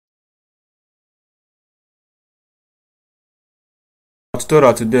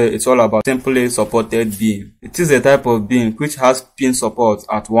tutorial today is all about simply supported beam. It is a type of beam which has pin support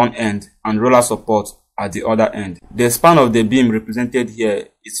at one end and roller support at the other end. The span of the beam represented here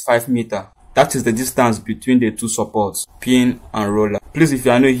is 5 meters. That is the distance between the two supports, pin and roller. Please, if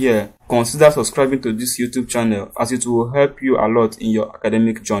you are new here, consider subscribing to this YouTube channel as it will help you a lot in your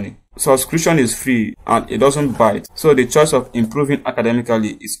academic journey. Subscription is free and it doesn't bite, so the choice of improving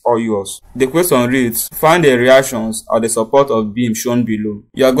academically is all yours. The question reads, find the reactions at the support of beam shown below.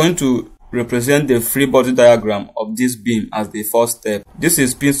 You are going to represent the free body diagram of this beam as the first step. This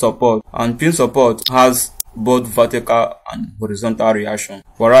is pin support, and pin support has both vertical and horizontal reaction,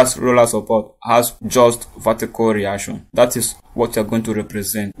 whereas roller support has just vertical reaction. That is what you are going to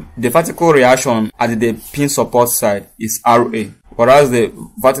represent. The vertical reaction at the pin support side is RA, whereas the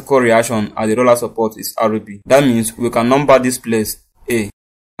vertical reaction at the roller support is RB. That means we can number this place A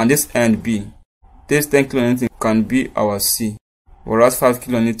and this end B. This 10 kN can be our C, whereas 5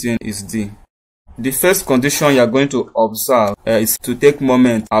 kN is D. The first condition you are going to observe is to take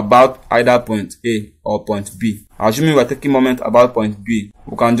moment about either point A or point B. Assuming we are taking moment about point B,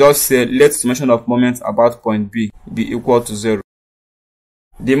 we can just say let summation of moments about point B be equal to 0.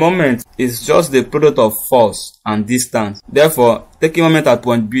 The moment is just the product of force and distance. Therefore, taking moment at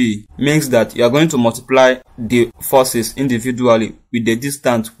point B means that you are going to multiply the forces individually with the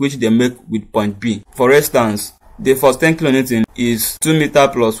distance which they make with point B. For instance, the force 10 kN is 2 meters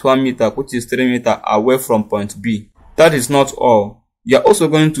plus 1 meter, which is 3 meters away from point B. That is not all. You are also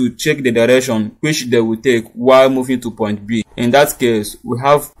going to check the direction which they will take while moving to point B. In that case, we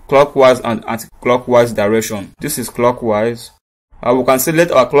have clockwise and anti-clockwise direction. This is clockwise. We can say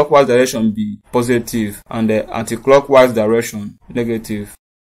let our clockwise direction be positive and the anti-clockwise direction negative.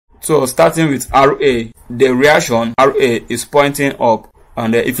 So starting with RA, the reaction RA is pointing up.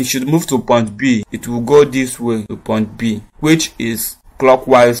 And if it should move to point B, it will go this way to point B, which is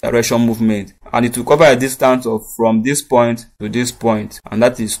clockwise direction movement. And it will cover a distance of from this point to this point. And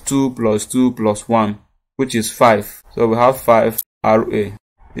that is 2 plus 2 plus 1, which is 5. So we have 5 RA.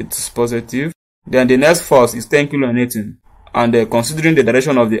 It's positive. Then the next force is 10 kN. And considering the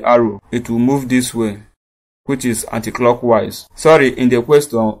direction of the arrow, it will move this way, which is anti-clockwise. Sorry, in the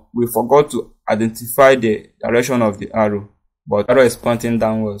question, we forgot to identify the direction of the arrow. But arrow is pointing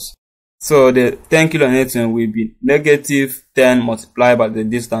downwards. So the 10 kN will be negative 10 multiplied by the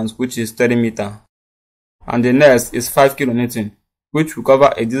distance, which is 30 meters. And the next is 5 kN, which will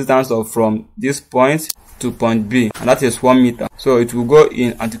cover a distance of from this point to point B, and that is 1 meter. So it will go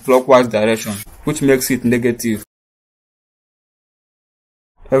in anti-clockwise direction, which makes it negative.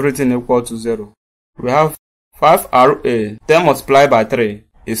 Everything equal to 0. We have 5 RA, 10 multiplied by 3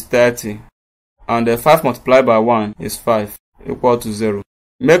 is 30. And the 5 multiplied by 1 is 5. Equal to 0.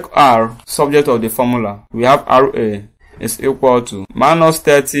 Make R subject of the formula. We have RA is equal to minus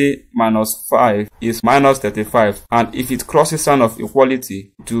 30 minus 5 is minus 35. And if it crosses sign of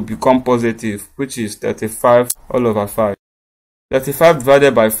equality, it will become positive, which is 35 all over 5. 35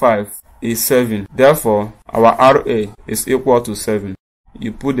 divided by 5 is 7. Therefore, our RA is equal to 7.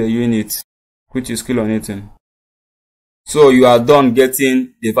 You put the unit, which is kilonewton. So you are done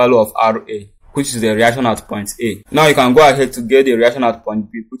getting the value of RA, which is the reaction at point A. Now you can go ahead to get the reaction at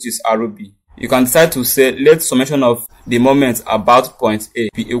point B, which is RB. You can decide to say let summation of the moments about point A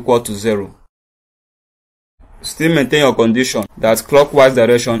be equal to 0. Still maintain your condition that clockwise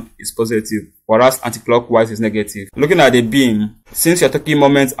direction is positive, whereas anti-clockwise is negative. Looking at the beam, since you are taking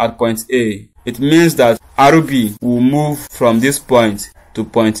moments at point A, it means that RB will move from this point to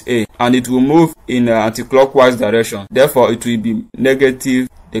point A, and it will move in an anti-clockwise direction. Therefore, it will be negative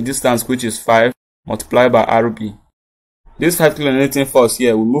the distance, which is 5 multiplied by RB. This 5 kN force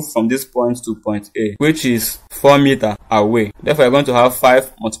here will move from this point to point A, which is 4 meters away. Therefore, you're going to have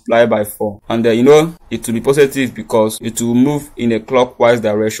 5 multiplied by 4. And it will be positive because it will move in a clockwise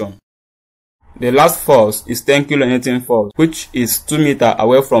direction. The last force is 10 kN force, which is 2 meters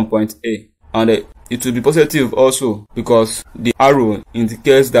away from point A. And it will be positive also because the arrow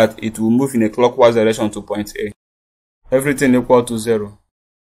indicates that it will move in a clockwise direction to point A. Everything equal to 0.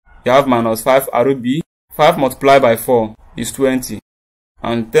 You have minus 5 RB. 5 multiplied by 4 is 20.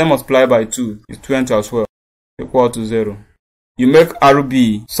 And 10 multiplied by 2 is 20 as well. Equal to 0. You make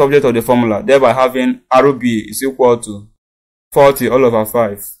RB subject of the formula, thereby having RB is equal to 40 all over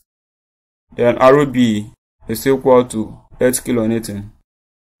 5. Then RB is equal to 8 kN.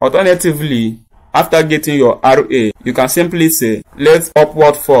 Alternatively, after getting your RA, you can simply say let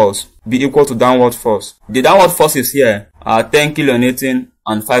upward force be equal to downward force. The downward forces here are 10 kN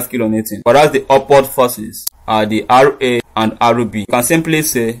and 5 kN, whereas the upward forces are the RA and RB. You can simply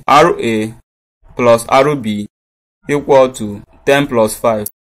say RA plus RB equal to 10 plus 5.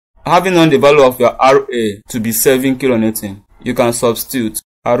 Having known the value of your RA to be 7 kilonewton, you can substitute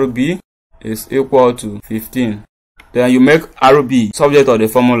RB is equal to 15. Then you make RB subject of the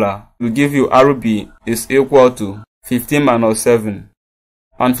formula. Will give you RB is equal to 15 minus 7.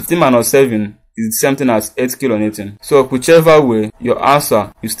 And 15 minus 7 is the same thing as 8 kilonewton. So whichever way, your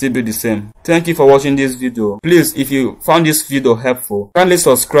answer will still be the same. Thank you for watching this video. Please, if you found this video helpful, kindly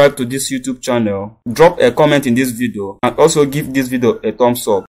subscribe to this YouTube channel, drop a comment in this video, and also give this video a thumbs up.